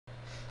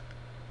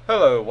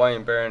Hello,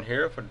 Wayne Barron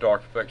here for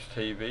Dark Effects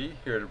TV,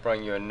 here to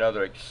bring you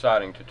another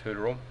exciting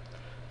tutorial.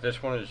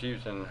 This one is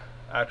using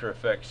After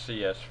Effects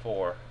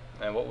CS4,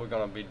 and what we're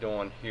going to be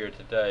doing here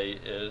today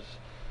is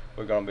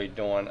we're going to be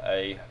doing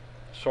a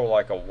sort of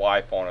like a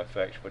wipe on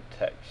effects with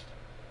text.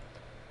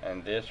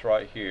 And this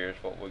right here is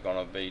what we're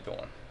going to be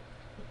doing.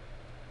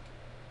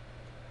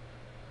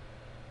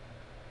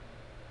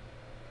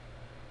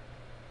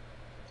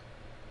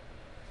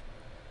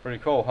 Pretty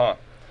cool, huh?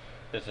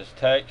 This is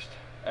text,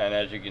 and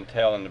as you can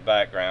tell in the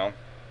background,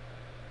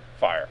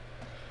 fire.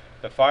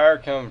 The fire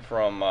comes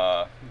from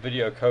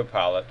Video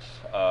Copilot's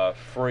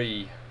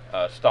free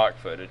stock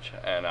footage,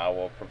 and I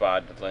will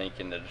provide the link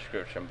in the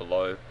description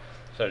below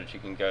so that you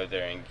can go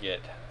there and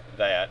get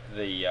that.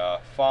 The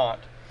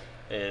font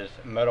is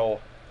Metal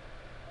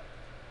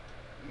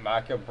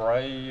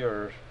Macabre,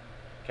 or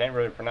can't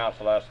really pronounce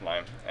the last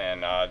name,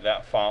 and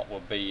that font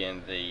will be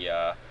in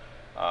the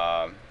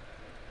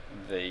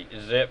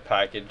zip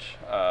package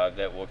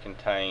that will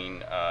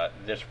contain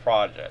this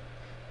project.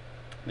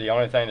 The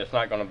only thing that's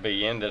not going to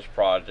be in this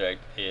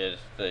project is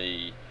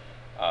the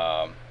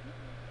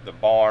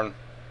barn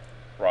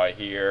right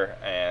here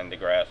and the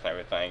grass and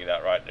everything.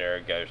 That right there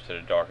goes to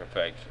the Dark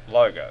Effects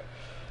logo,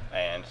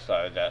 and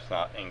so that's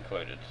not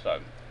included.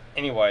 So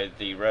anyway,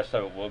 the rest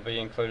of it will be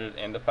included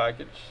in the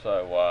package,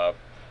 so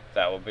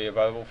that will be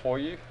available for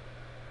you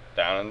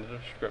down in the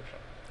description.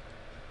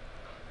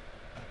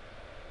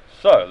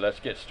 So let's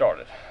get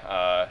started.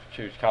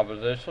 Choose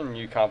composition,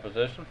 new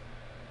composition.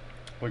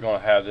 We're going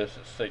to have this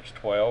at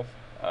 612,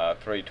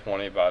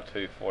 320 by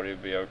 240 will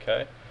be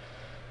okay.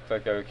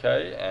 Click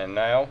OK, and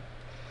now,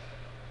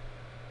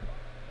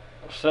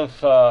 since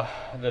the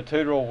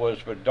tutorial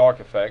was with Dark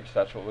Effects,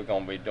 that's what we're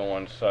going to be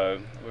doing. So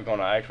we're going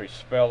to actually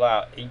spell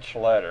out each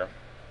letter.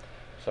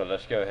 So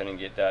let's go ahead and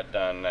get that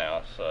done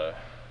now. So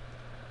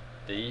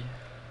D,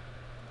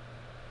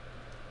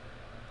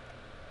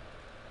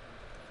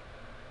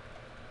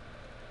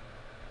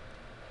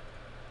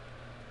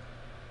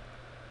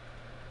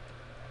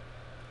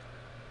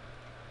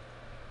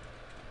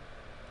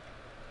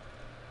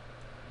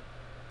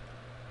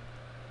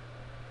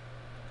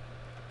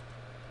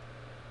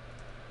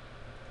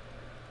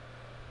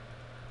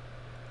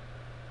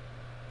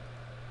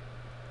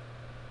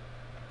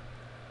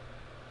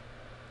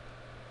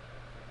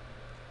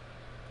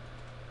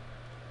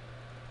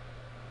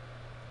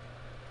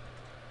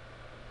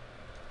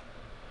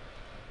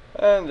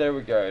 and there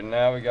we go.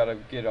 Now we got to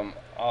get them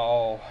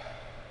all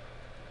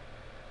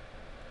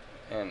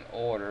in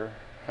order,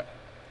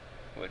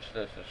 which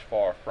this is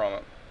far from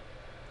it.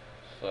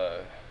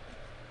 So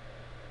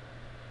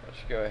let's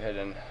go ahead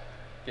and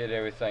get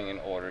everything in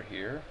order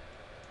here.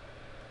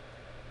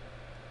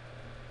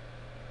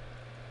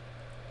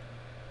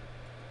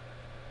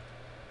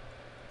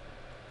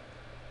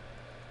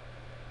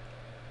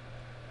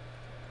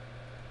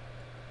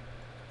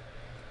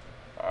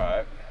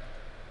 Alright.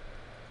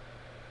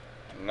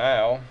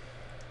 Now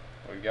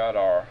we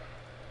got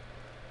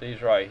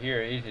these right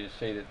here. Easy to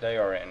see that they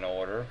are in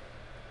order,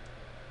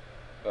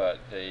 but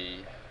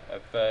the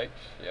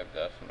effects, yep,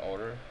 that's in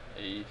order.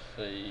 E,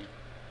 C,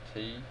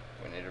 T,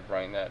 we need to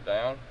bring that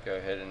down. Go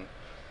ahead and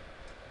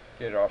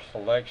get our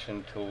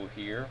selection tool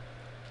here.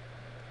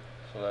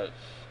 So let's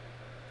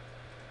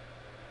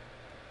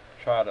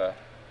try to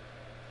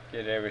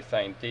get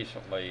everything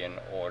decently in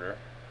order.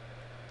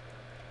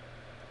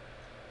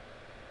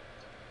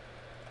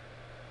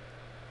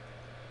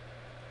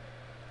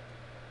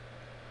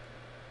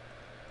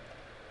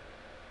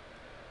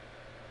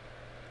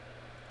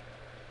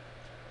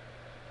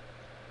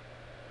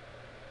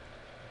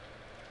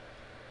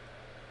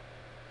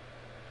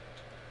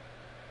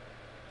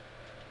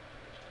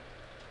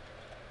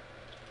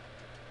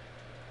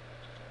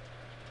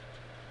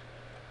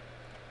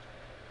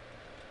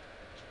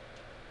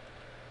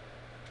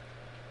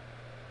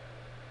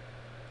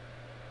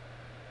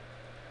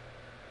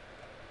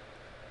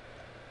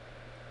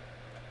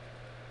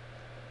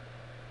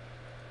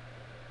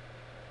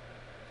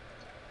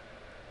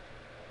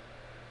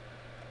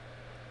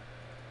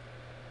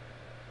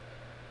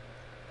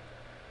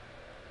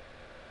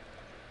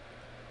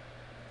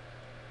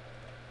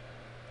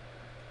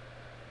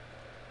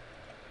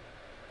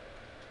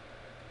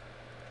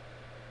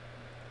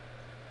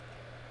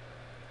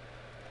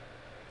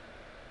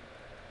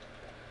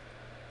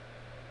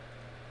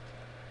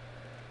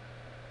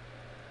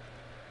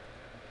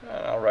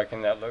 And I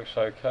reckon that looks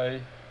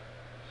okay.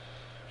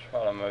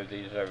 Try to move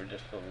these over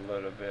just a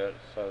little bit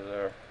so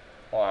they're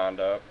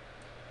lined up,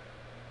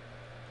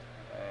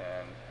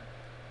 and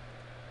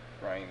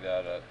bring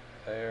that up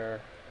there.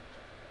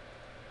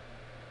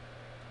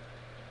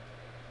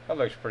 That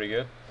looks pretty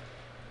good.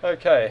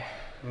 Okay,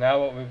 now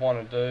what we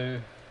want to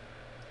do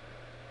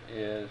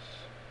is,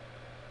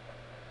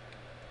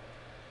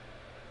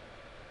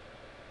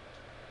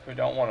 we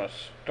don't want to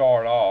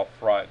start off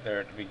right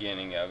there at the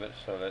beginning of it,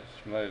 so let's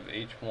move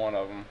each one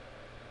of them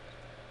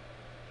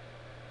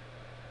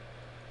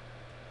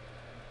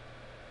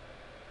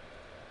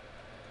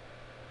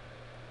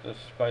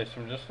Just space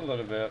them just a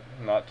little bit,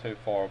 not too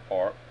far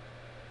apart.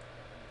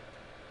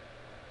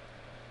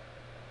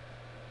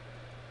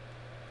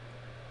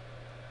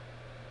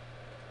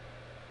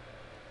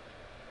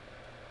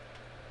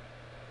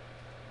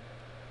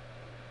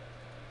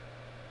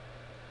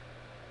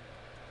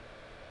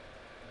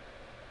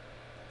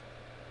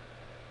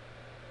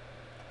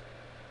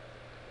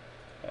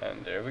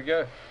 And there we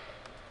go.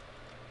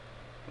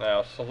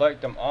 Now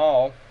select them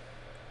all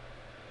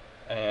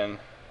and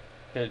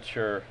hit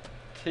your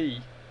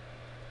T.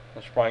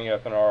 Let's bring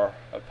up in our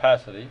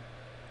opacity,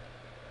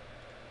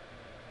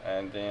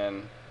 and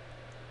then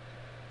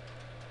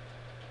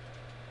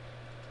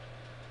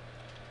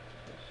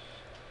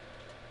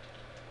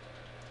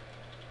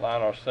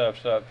line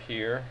ourselves up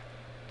here,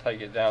 take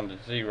it down to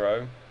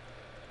 0,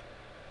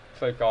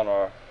 click on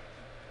our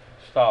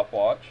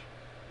stopwatch,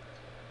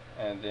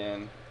 and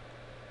then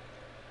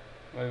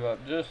move up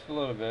just a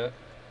little bit,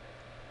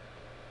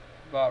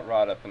 about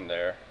right up in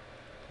there,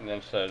 and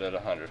then set it at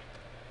 100.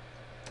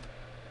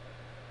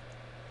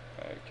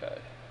 Okay,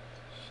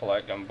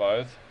 select them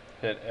both,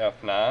 hit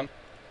F9.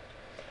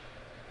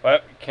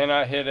 But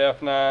cannot hit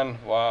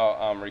F9 while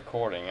I'm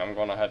recording. I'm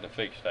going to have to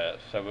fix that.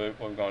 So what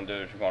we're going to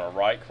do is we're going to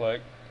right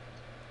click,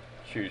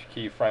 choose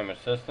keyframe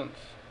assistance,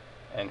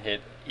 and hit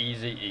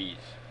easy ease.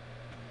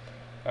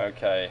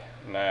 Okay,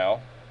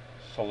 now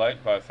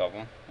select both of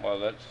them. Well,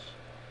 let's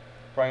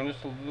bring this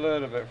a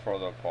little bit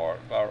further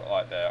apart, about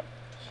like that.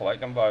 Select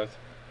them both,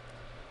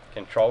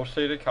 Control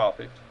C to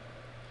copy,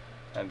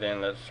 and then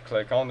let's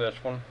click on this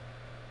one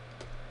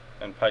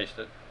and paste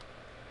it,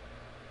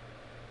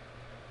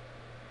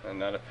 and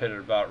that'll fit it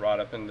about right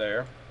up in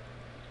there.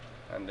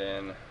 And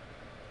then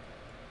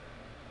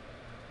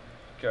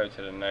go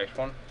to the next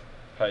one,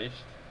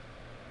 paste,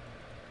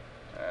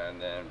 and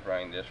then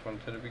bring this one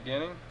to the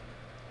beginning,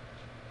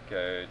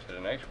 go to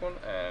the next one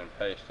and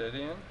paste it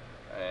in,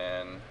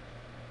 and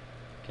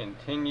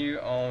continue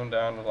on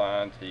down the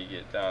line till you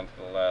get down to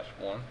the last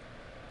one.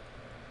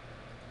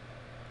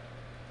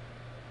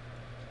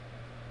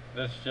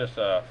 This is just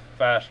a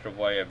faster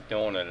way of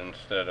doing it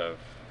instead of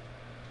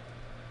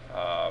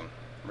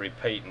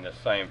repeating the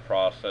same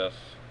process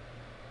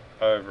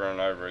over and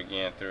over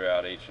again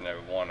throughout each and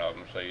every one of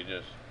them. So you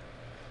just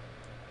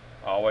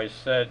always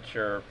set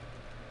your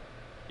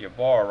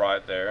bar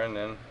right there and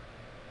then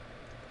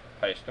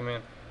paste them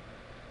in.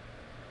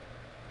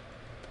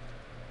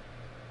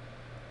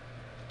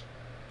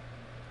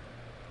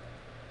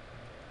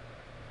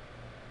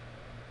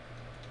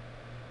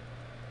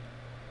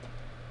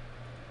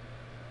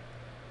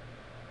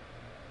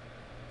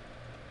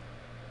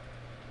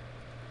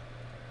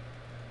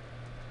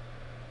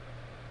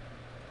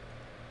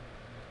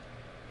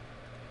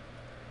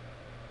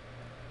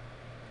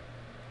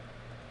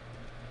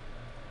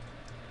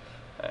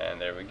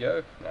 And there we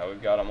go. Now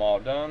we've got them all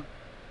done.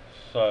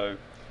 So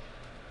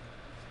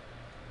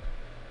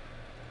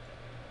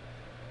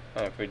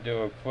if we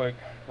do a quick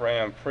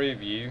RAM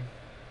preview,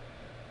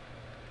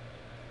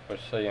 we'll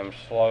see them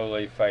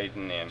slowly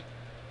fading in.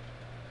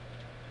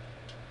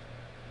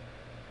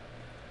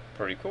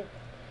 Pretty cool.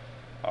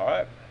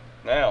 Alright,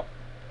 now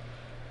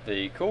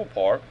the cool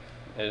part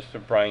is to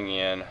bring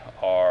in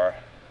our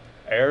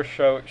air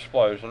show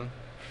explosion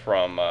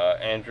from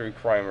Andrew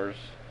Kramer's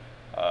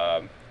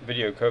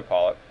video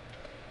Copilot.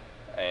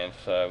 And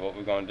so what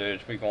we're going to do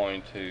is we're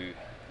going to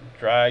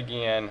drag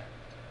in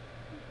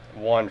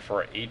one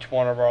for each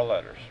one of our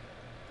letters.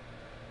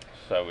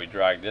 So we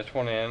drag this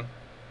one in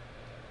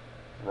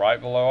right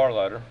below our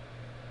letter.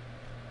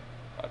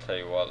 I'll tell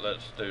you what,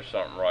 let's do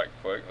something right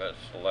quick. Let's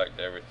select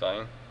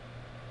everything,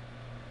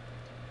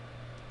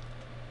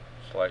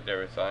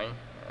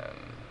 and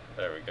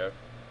there we go.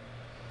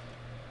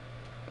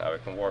 Now we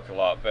can work a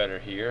lot better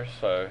here.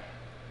 So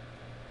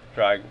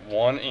drag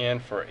one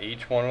in for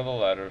each one of the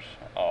letters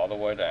all the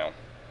way down.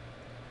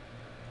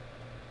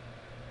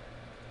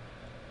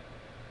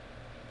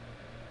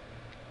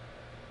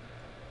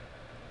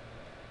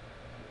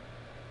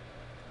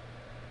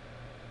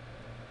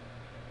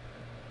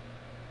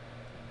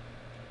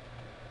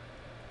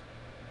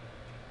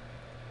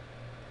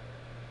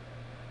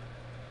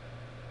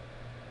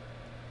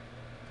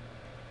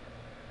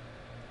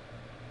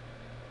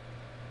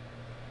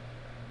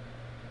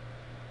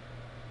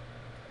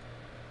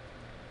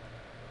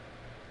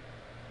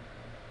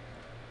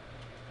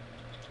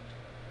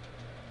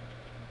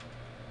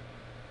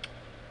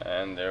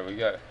 And there we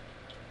go.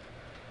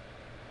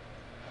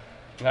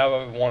 Now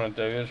what we want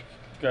to do is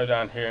go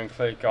down here and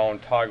click on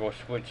toggle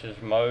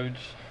switches modes.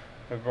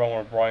 We're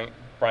going to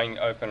bring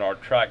open our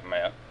track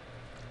map,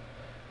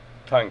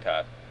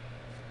 tongue-tied.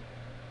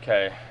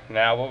 Okay,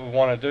 now what we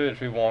want to do is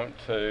we want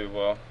to,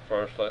 well,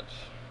 first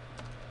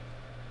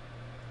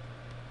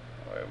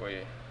we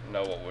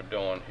know what we're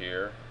doing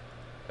here.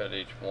 Put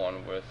each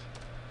one with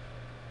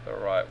the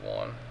right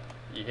one.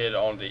 You hit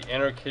on the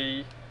enter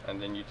key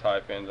and then you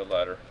type in the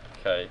letter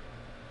K,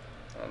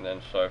 and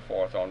then so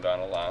forth on down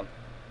the line.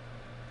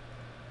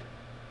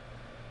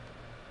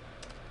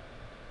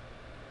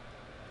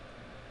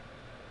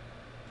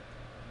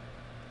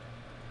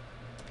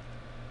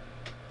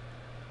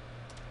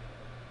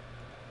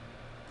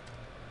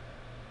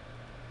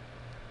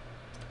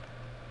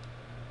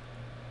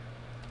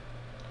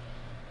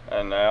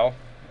 And now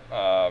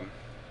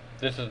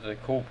this is the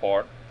cool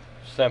part,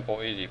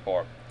 simple, easy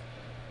part.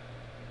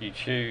 You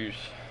choose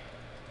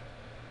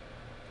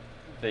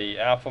the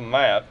alpha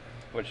map,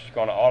 which is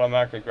going to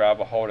automatically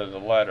grab a hold of the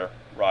letter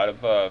right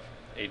above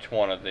each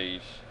one of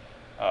these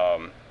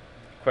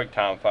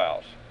QuickTime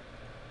files.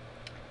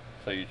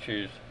 So you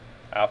choose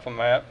Alpha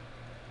Map,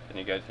 then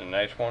you go to the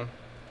next one,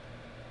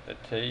 the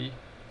T,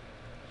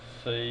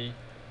 C,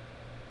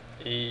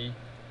 E,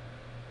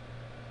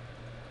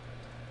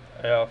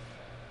 F,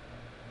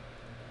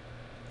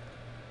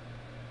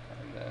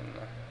 and then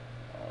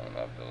on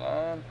up the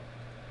line.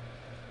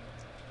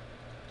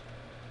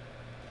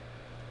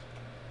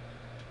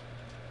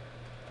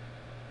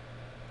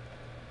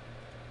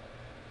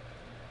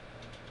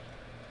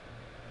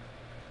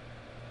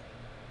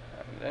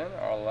 And then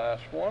our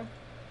last one.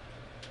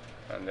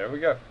 And there we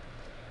go.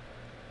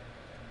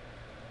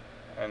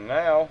 And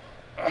now,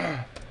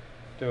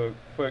 do a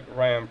quick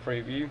RAM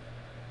preview.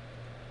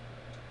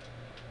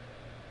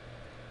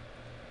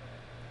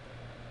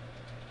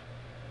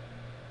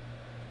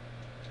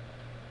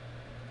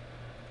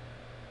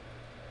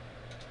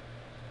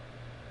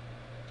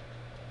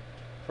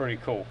 Pretty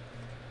cool.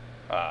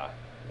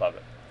 Love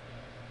it.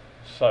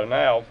 So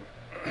now,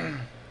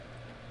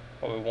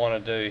 what we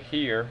want to do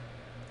here,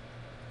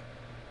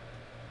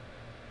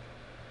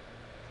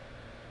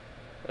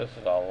 this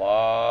is a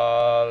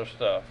lot of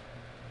stuff.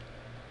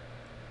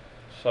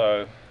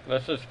 So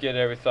let's just get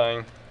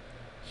everything,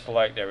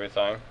 select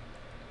everything,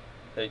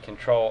 hit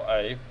Control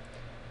A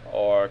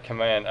or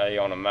Command A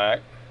on a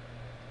Mac,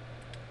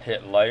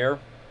 hit Layer,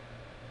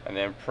 and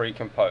then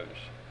PreCompose.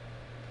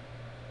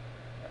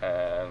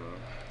 And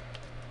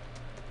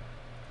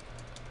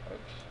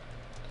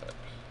text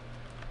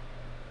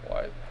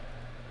wipe.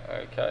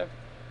 Okay.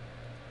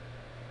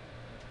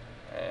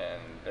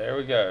 And there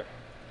we go.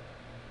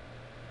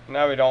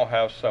 Now we don't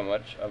have so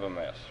much of a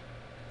mess.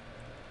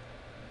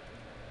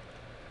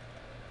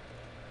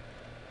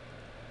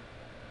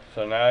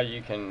 So now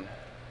you can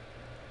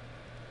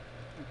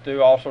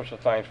do all sorts of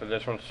things for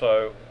this one.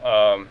 So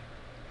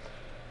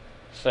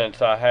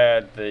since I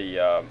had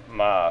the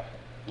my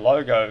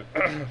logo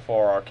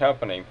for our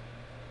company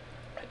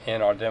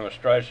in our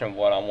demonstration,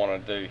 what I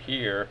want to do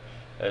here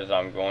is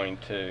I'm going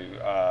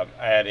to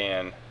add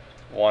in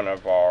one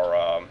of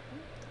our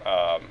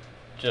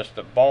just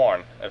the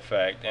Barron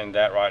effect, and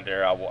that right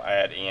there I will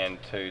add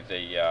into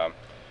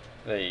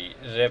the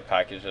zip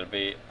package that'll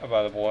be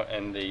available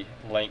in the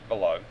link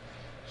below.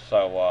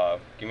 So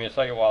give me a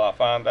second while I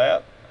find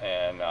that,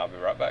 and I'll be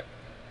right back.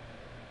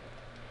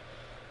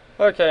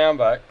 Okay, I'm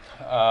back.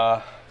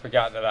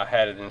 Forgot that I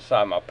had it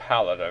inside my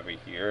palette over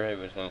here. It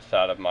was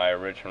inside of my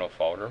original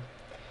folder.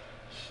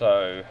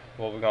 So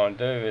what we're going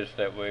to do is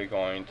that we're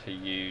going to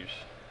use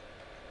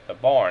the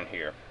Barron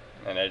here,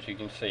 and as you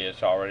can see,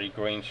 it's already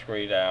green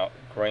screened out,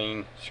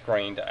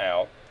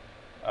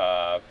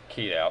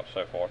 keyed out,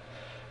 so forth.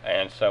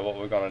 And so what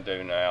we're going to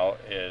do now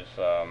is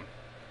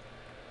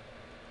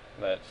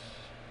let's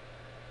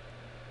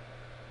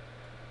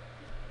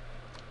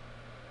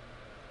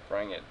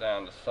bring it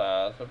down to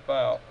size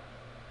about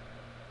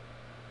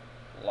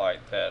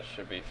like that,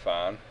 should be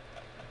fine.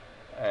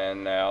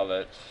 And now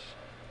let's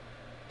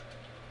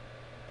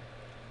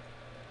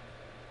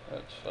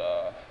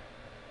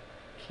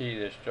key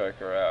this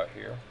joker out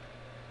here.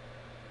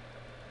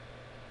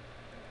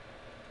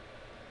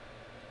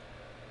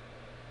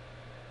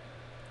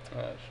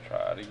 Let's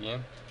try it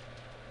again.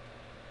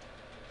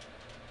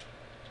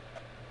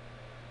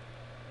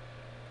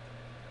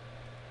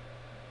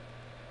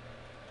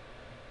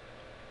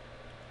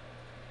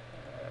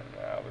 And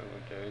now we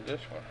will do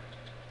this one.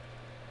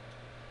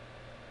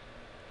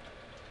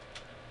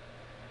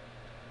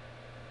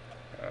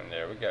 And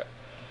there we go.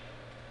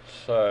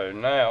 So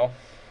now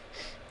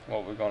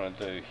what we're going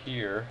to do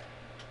here,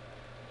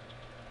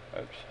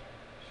 let's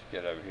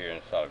get over here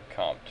inside of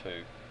Comp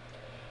 2,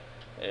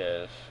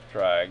 is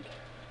drag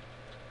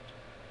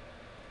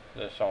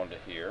this onto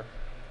here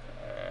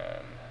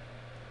and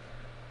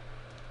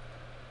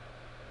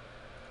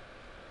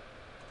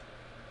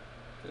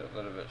get a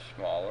little bit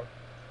smaller.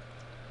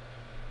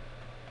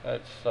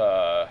 Let's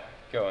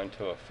go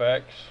into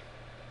Effects,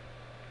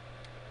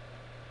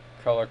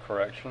 Color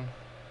Correction,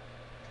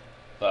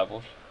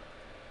 Levels,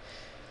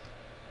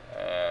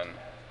 and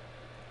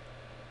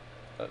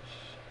let's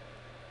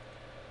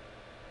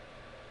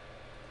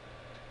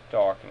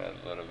darken it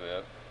a little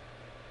bit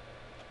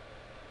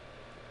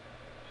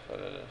so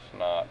that it's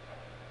not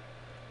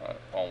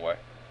one way.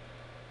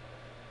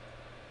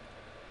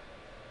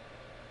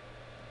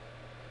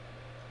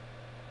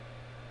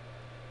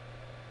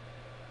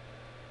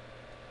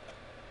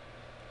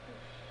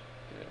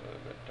 Let's get it a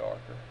little bit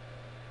darker.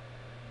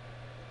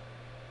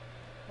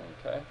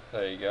 Okay,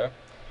 there you go.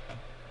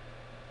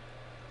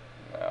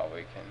 Now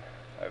we can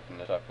open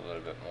this up a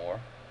little bit more.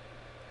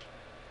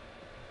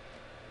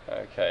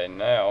 Okay,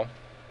 now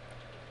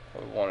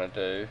what we want to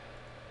do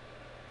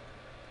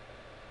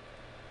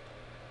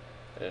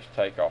is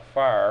take our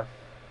fire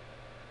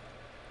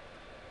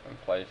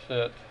and place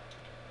it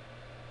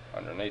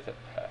underneath it.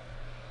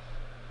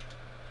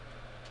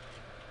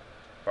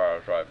 Fire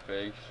is right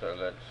big, so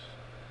let's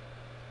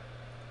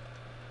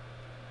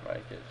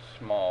make it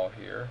small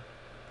here.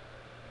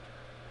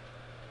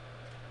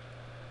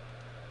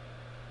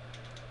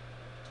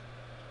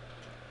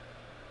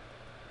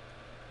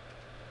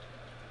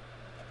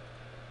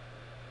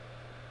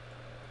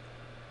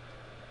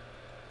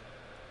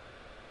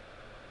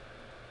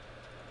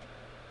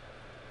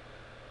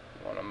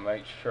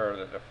 make sure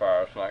that the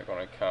fire's not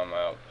going to come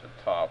out the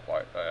top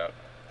like that.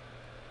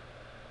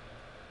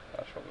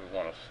 That's what we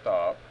want to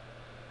stop.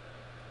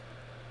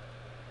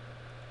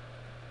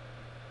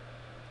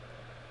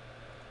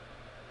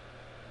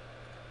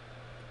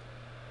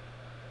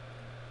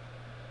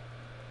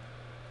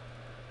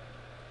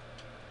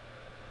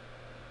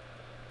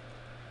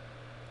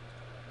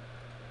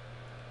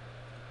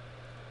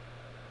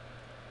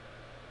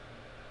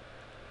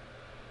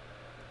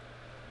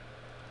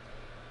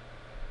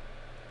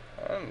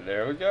 And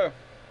there we go.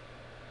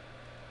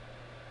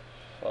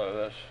 So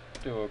let's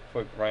do a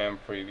quick RAM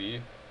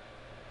preview.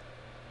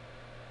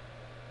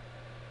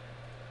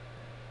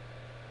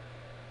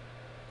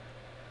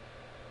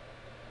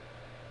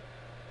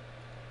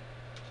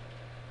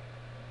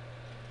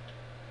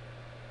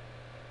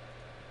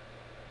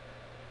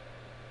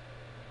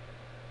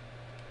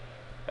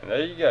 And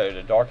there you go,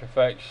 the Dark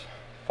Effects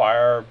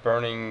fire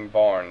burning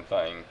barn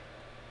thing.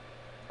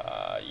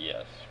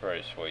 Yes,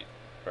 very sweet,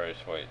 very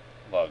sweet.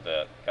 Love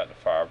that. Got the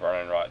fire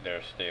burning right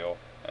there still,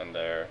 and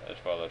there, as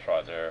well as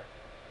right there.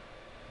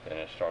 Then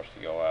it starts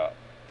to go out.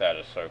 That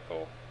is so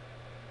cool.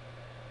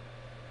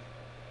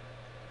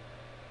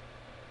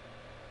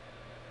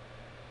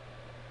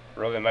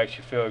 Really makes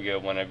you feel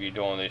good whenever you're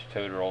doing these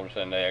tutorials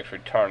and they actually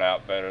turn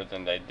out better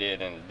than they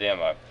did in the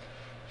demo.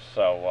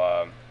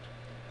 So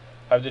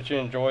hope that you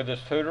enjoyed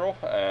this tutorial,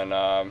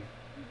 and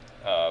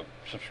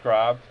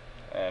subscribe,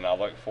 and I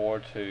look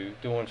forward to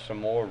doing some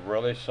more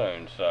really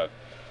soon. So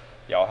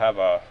y'all have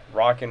a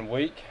rocking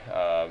week.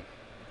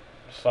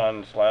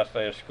 Son's last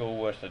day of school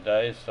was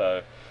today,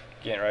 so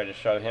getting ready to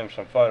show him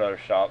some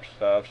Photoshop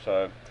stuff,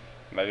 so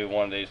maybe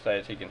one of these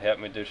days he can help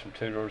me do some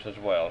tutorials as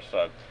well.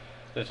 So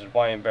this is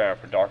Barron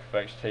for Dark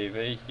Effects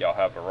TV. Y'all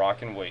have a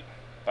rocking week.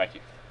 Thank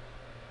you.